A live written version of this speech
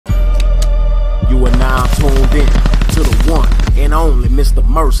then to the one and only Mr.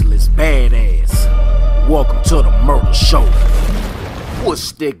 Merciless Badass. Welcome to the murder show.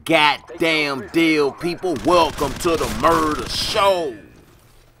 What's the goddamn deal, people? Welcome to the murder show.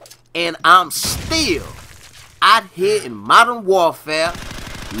 And I'm still out here in Modern Warfare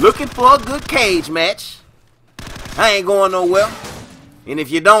looking for a good cage match. I ain't going nowhere. And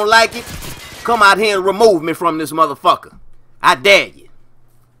if you don't like it, come out here and remove me from this motherfucker. I dare you.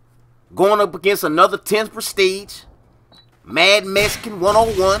 Going up against another 10th Prestige. Mad Mexican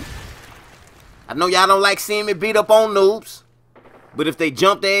 101. I know y'all don't like seeing me beat up on noobs. But if they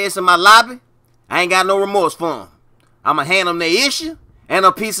jump their ass in my lobby, I ain't got no remorse for them. I'ma hand them their issue and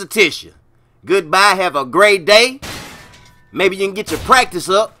a piece of tissue. Goodbye, have a great day. Maybe you can get your practice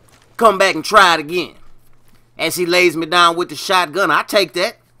up. Come back and try it again. As he lays me down with the shotgun, I take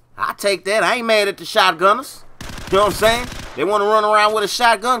that. I take that. I ain't mad at the shotgunners. You know what I'm saying? They want to run around with a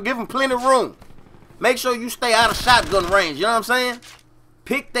shotgun, give them plenty of room. Make sure you stay out of shotgun range, you know what I'm saying?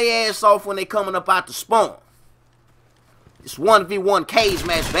 Pick their ass off when they coming up out the spawn. It's 1v1 cage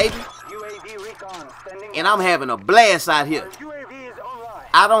match, baby. And I'm having a blast out here.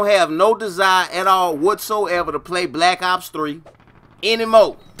 I don't have no desire at all whatsoever to play Black Ops 3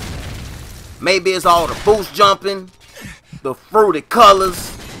 anymore. Maybe it's all the boost jumping, the fruity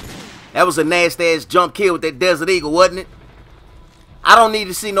colors. That was a nasty ass jump kill with that Desert Eagle, wasn't it? I don't need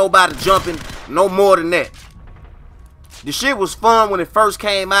to see nobody jumping no more than that. The shit was fun when it first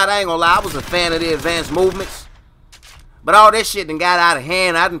came out. I ain't gonna lie, I was a fan of the advanced movements. But all that shit done got out of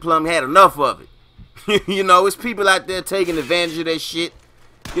hand. I done plumb had enough of it. You know, it's people out there taking advantage of that shit.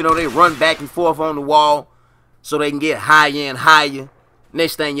 You know, they run back and forth on the wall so they can get higher and higher.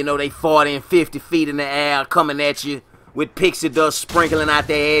 Next thing you know, they 40 and 50 feet in the air coming at you with pixie dust sprinkling out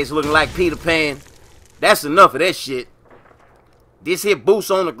their ass looking like Peter Pan. That's enough of that shit. This here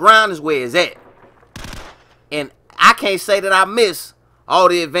boost on the ground is where it's at. And I can't say that I miss all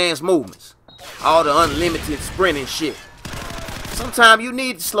the advanced movements. All the unlimited sprinting shit. Sometimes you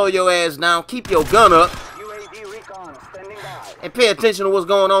need to slow your ass down, keep your gun up, and pay attention to what's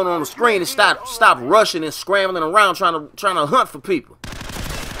going on the screen and stop rushing and scrambling around trying to hunt for people.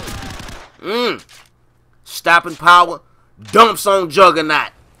 Stopping power dumps on Juggernaut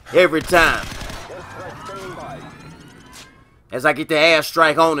every time. As I get the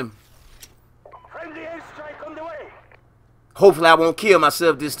airstrike on him. Hopefully I won't kill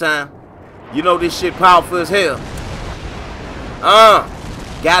myself this time. You know this shit powerful as hell.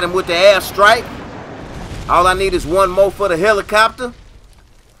 Got him with the airstrike. All I need is one more for the helicopter.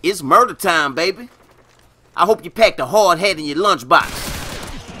 It's murder time, baby. I hope you packed a hard hat in your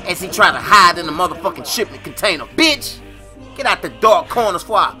lunchbox. As he try to hide in the motherfucking shipment container. Bitch! Get out the dark corners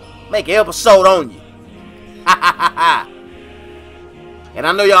before I make an episode on you. Ha ha ha ha. And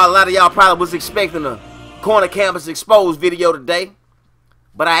I know a lot of y'all probably was expecting a Corner Campus Exposed video today.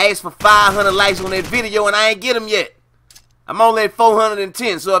 But I asked for 500 likes on that video and I ain't get them yet. I'm only at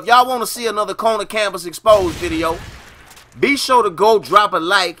 410. So if y'all want to see another Corner Campus Exposed video, be sure to go drop a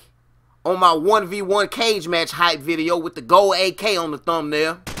like on my 1v1 cage match hype video with the gold AK on the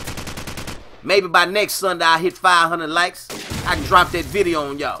thumbnail. Maybe by next Sunday I'll hit 500 likes. I can drop that video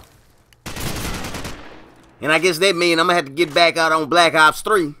on y'all. And I guess that means I'm going to have to get back out on Black Ops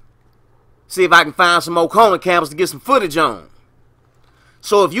 3. See if I can find some more Corner Campers to get some footage on.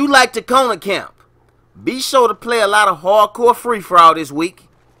 So if you like to Corner Camp, be sure to play a lot of hardcore free-for-all this week.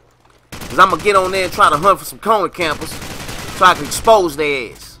 Because I'm going to get on there and try to hunt for some Corner Campers so I can expose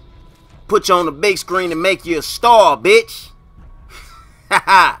their ass. Put you on the big screen and make you a star, bitch.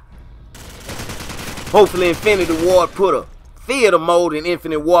 Haha. Hopefully Infinity Ward put a theater mode in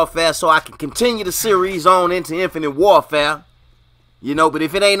Infinite Warfare so I can continue the series on into Infinite Warfare. You know, but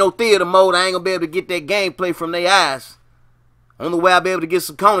if it ain't no theater mode, I ain't going to be able to get that gameplay from their eyes. Only way I'll be able to get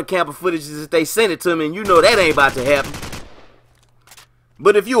some Corner Camper footage is if they send it to me, and you know that ain't about to happen.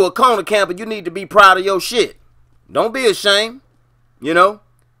 But if you a Corner Camper, you need to be proud of your shit. Don't be ashamed, you know.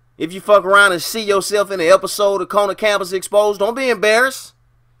 If you fuck around and see yourself in an episode of Corner Campus Exposed, don't be embarrassed.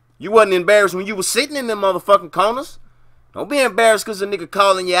 You wasn't embarrassed when you was sitting in them motherfucking corners. Don't be embarrassed because a nigga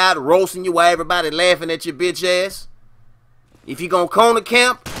calling you out, roasting you while everybody laughing at your bitch ass. If you gonna Corner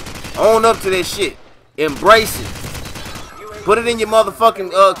Camp, own up to that shit. Embrace it. Put it in your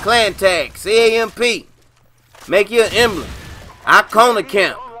motherfucking clan tag. CAMP. Make you an emblem. I Corner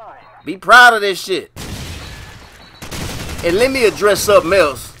Camp. Be proud of this shit. And let me address something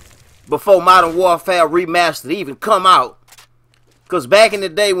else before Modern Warfare Remastered even come out. Because back in the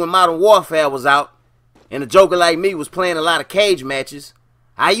day when Modern Warfare was out, and a joker like me was playing a lot of cage matches,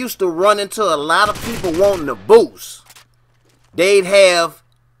 I used to run into a lot of people wanting to boost. They'd have,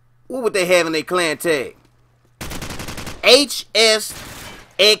 what would they have in their clan tag?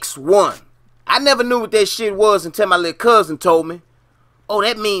 HSX1. I never knew what that shit was until my little cousin told me. Oh,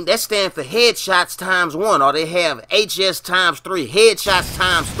 that stands for headshots times 1, or they have HS times 3, headshots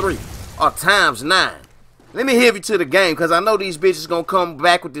times 3, or times 9. Let me hit you to the game, because I know these bitches gonna come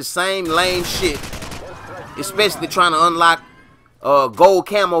back with the same lame shit, especially trying to unlock gold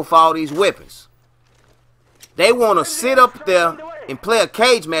camo for all these weapons. They want to sit up there and play a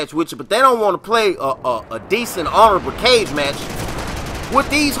cage match with you, but they don't want to play a decent, honorable cage match. What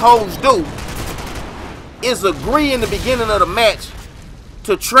these hoes do is agree in the beginning of the match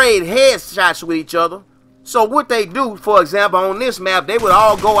to trade headshots with each other. So what they do, for example, on this map, they would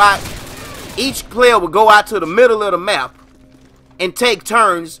all go out, each player would go out to the middle of the map and take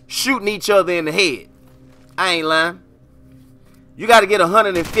turns shooting each other in the head. I ain't lying. You got to get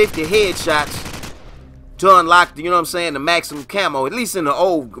 150 headshots to unlock the, you know what I'm saying, the maximum camo. At least in the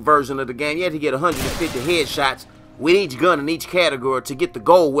old version of the game, you had to get 150 headshots with each gun in each category to get the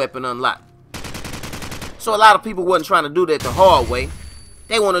gold weapon unlocked. So a lot of people wasn't trying to do that the hard way.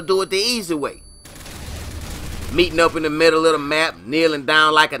 They want to do it the easy way. Meeting up in the middle of the map, kneeling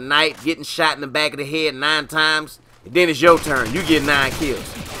down like a knight, getting shot in the back of the head 9 times, and then it's your turn. You get 9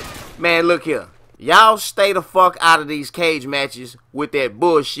 kills. Man, look here. Y'all stay the fuck out of these cage matches with that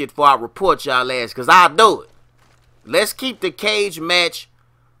bullshit before I report y'all ass, because I'll do it. Let's keep the cage match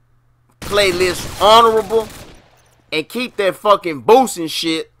playlist honorable and keep that fucking boosting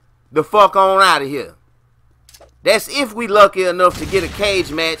shit the fuck on out of here. That's if we lucky enough to get a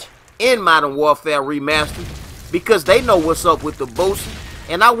cage match in Modern Warfare Remastered, because they know what's up with the boosting,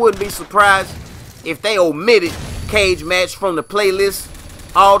 and I wouldn't be surprised if they omitted cage match from the playlist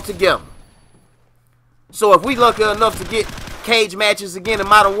altogether. So if we lucky enough to get cage matches again in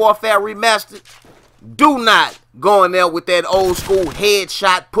Modern Warfare Remastered, do not go in there with that old school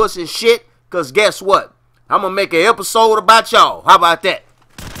headshot pussy shit, because guess what? I'm going to make an episode about y'all. How about that?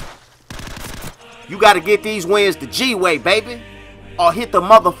 You got to get these wins the G-way, baby, or hit the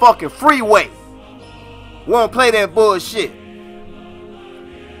motherfucking freeway. Won't play that bullshit.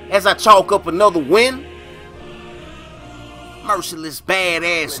 As I chalk up another win. Merciless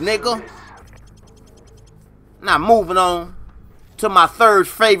badass nigga. Now moving on to my third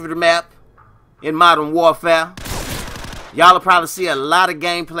favorite map in Modern Warfare. Y'all will probably see a lot of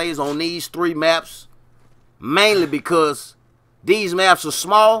gameplays on these 3 maps. Mainly because these maps are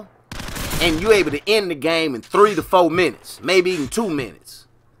small and you're able to end the game in 3 to 4 minutes. Maybe even 2 minutes.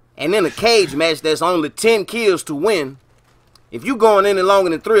 And in a cage match that's only 10 kills to win, if you going any longer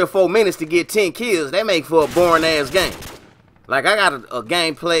than 3 or 4 minutes to get 10 kills, that make for a boring ass game. Like I got a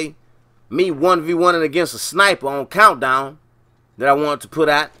gameplay, me 1v1ing against a sniper on Countdown that I wanted to put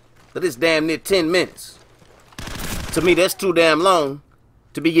out, but it's damn near 10 minutes. To me, that's too damn long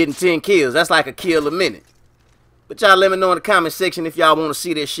to be getting 10 kills. That's like a kill a minute. But y'all let me know in the comment section if y'all want to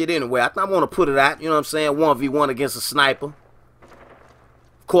see that shit anyway. I want to put it out, you know what I'm saying, 1v1 against a sniper.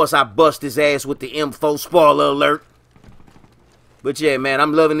 Of course, I bust his ass with the M4, spoiler alert. But yeah, man,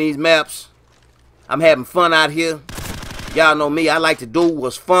 I'm loving these maps. I'm having fun out here. Y'all know me, I like to do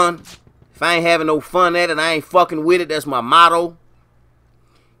what's fun. If I ain't having no fun at it, I ain't fucking with it. That's my motto.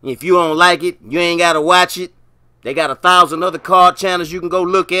 If you don't like it, you ain't got to watch it. They got 1,000 other card channels you can go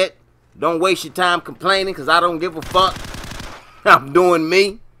look at. Don't waste your time complaining, because I don't give a fuck. I'm doing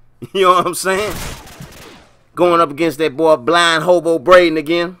me. You know what I'm saying? Going up against that boy Blind Hobo Braden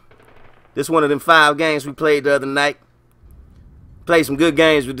again. This one of them 5 games we played the other night. Played some good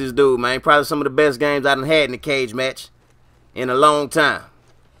games with this dude, man. Probably some of the best games I done had in the cage match in a long time.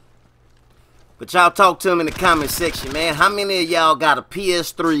 But y'all talk to him in the comment section, man. How many of y'all got a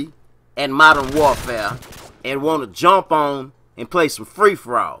PS3 and Modern Warfare and want to jump on and play some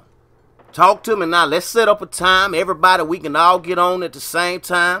free-for-all? Talk to me now. Let's set up a time. Everybody, we can all get on at the same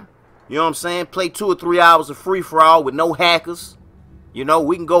time. You know what I'm saying? Play 2 or 3 hours of free-for-all with no hackers. You know,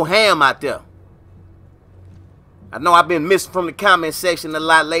 we can go ham out there. I know I've been missing from the comment section a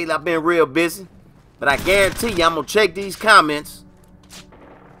lot lately. I've been real busy. But I guarantee you, I'm going to check these comments.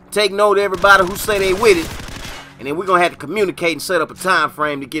 Take note of everybody who say they with it. And then we're going to have to communicate and set up a time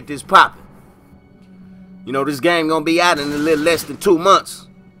frame to get this popping. You know, this game going to be out in a little less than 2 months.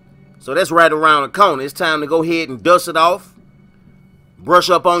 So that's right around the corner. It's time to go ahead and dust it off.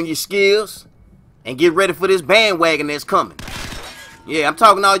 Brush up on your skills. And get ready for this bandwagon that's coming. Yeah, I'm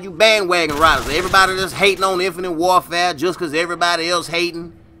talking to all you bandwagon riders. Everybody that's hating on Infinite Warfare just because everybody else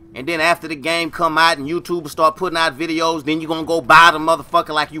hating. And then after the game come out and YouTube will start putting out videos, then you're going to go buy the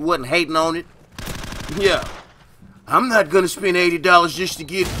motherfucker like you wasn't hating on it. Yeah. I'm not going to spend $80 just to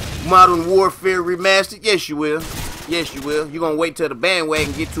get Modern Warfare Remastered. Yes, you will. Yes, you will. You're going to wait till the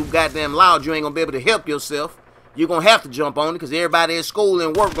bandwagon get too goddamn loud. You ain't going to be able to help yourself. you're going to have to jump on it because everybody at school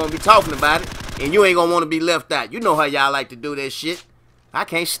and work going to be talking about it, and you ain't going to want to be left out. You know how y'all like to do that shit. I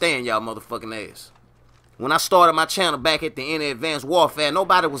can't stand y'all motherfucking ass. When I started my channel back at the end of Advanced Warfare,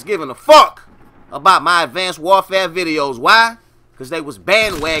 nobody was giving a fuck about my Advanced Warfare videos. Why? Because they was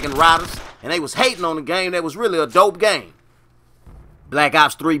bandwagon riders, and they was hating on the game that was really a dope game. Black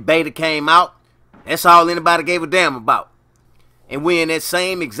Ops 3 beta came out. That's all anybody gave a damn about. And we're in that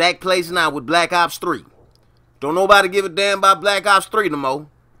same exact place now with Black Ops 3. Don't nobody give a damn about Black Ops 3 no more.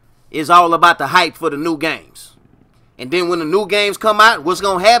 It's all about the hype for the new games. And then when the new games come out, what's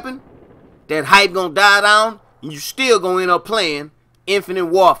going to happen? That hype going to die down, and you still going to end up playing Infinite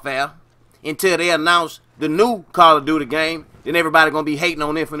Warfare until they announce the new Call of Duty game. Then everybody going to be hating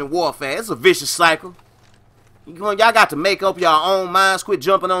on Infinite Warfare. It's a vicious cycle. Y'all got to make up your own minds. Quit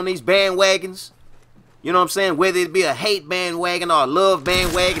jumping on these bandwagons. You know what I'm saying? Whether it be a hate bandwagon or a love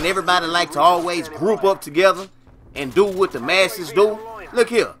bandwagon, everybody like to always group up together and do what the masses do. Look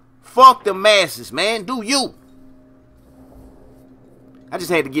here. Fuck the masses, man. Do you. I just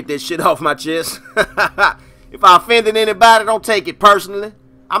had to get that shit off my chest. If I offended anybody, don't take it personally.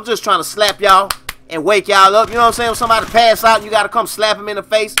 I'm just trying to slap y'all and wake y'all up. You know what I'm saying? When somebody pass out, you got to come slap them in the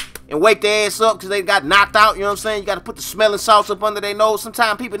face and wake their ass up because they got knocked out. You know what I'm saying? You got to put the smelling salts up under their nose.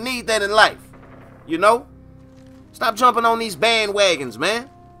 Sometimes people need that in life. You know? Stop jumping on these bandwagons, man.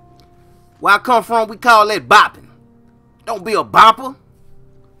 Where I come from, we call that bopping. Don't be a bopper.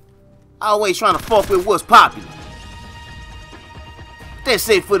 Always trying to fuck with what's popular. That's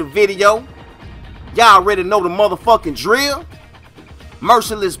it for the video. Y'all already know the motherfucking drill.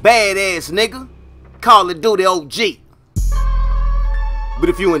 Merciless badass nigga. Call it Duty OG. But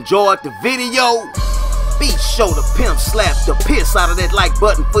if you enjoyed the video, be sure to pimp slap the piss out of that like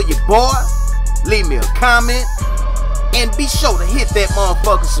button for your boy. Leave me a comment. And be sure to hit that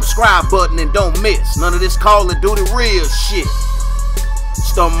motherfucking subscribe button and don't miss none of this Call of Duty real shit.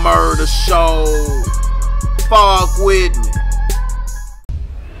 It's the murder show. Fuck with me.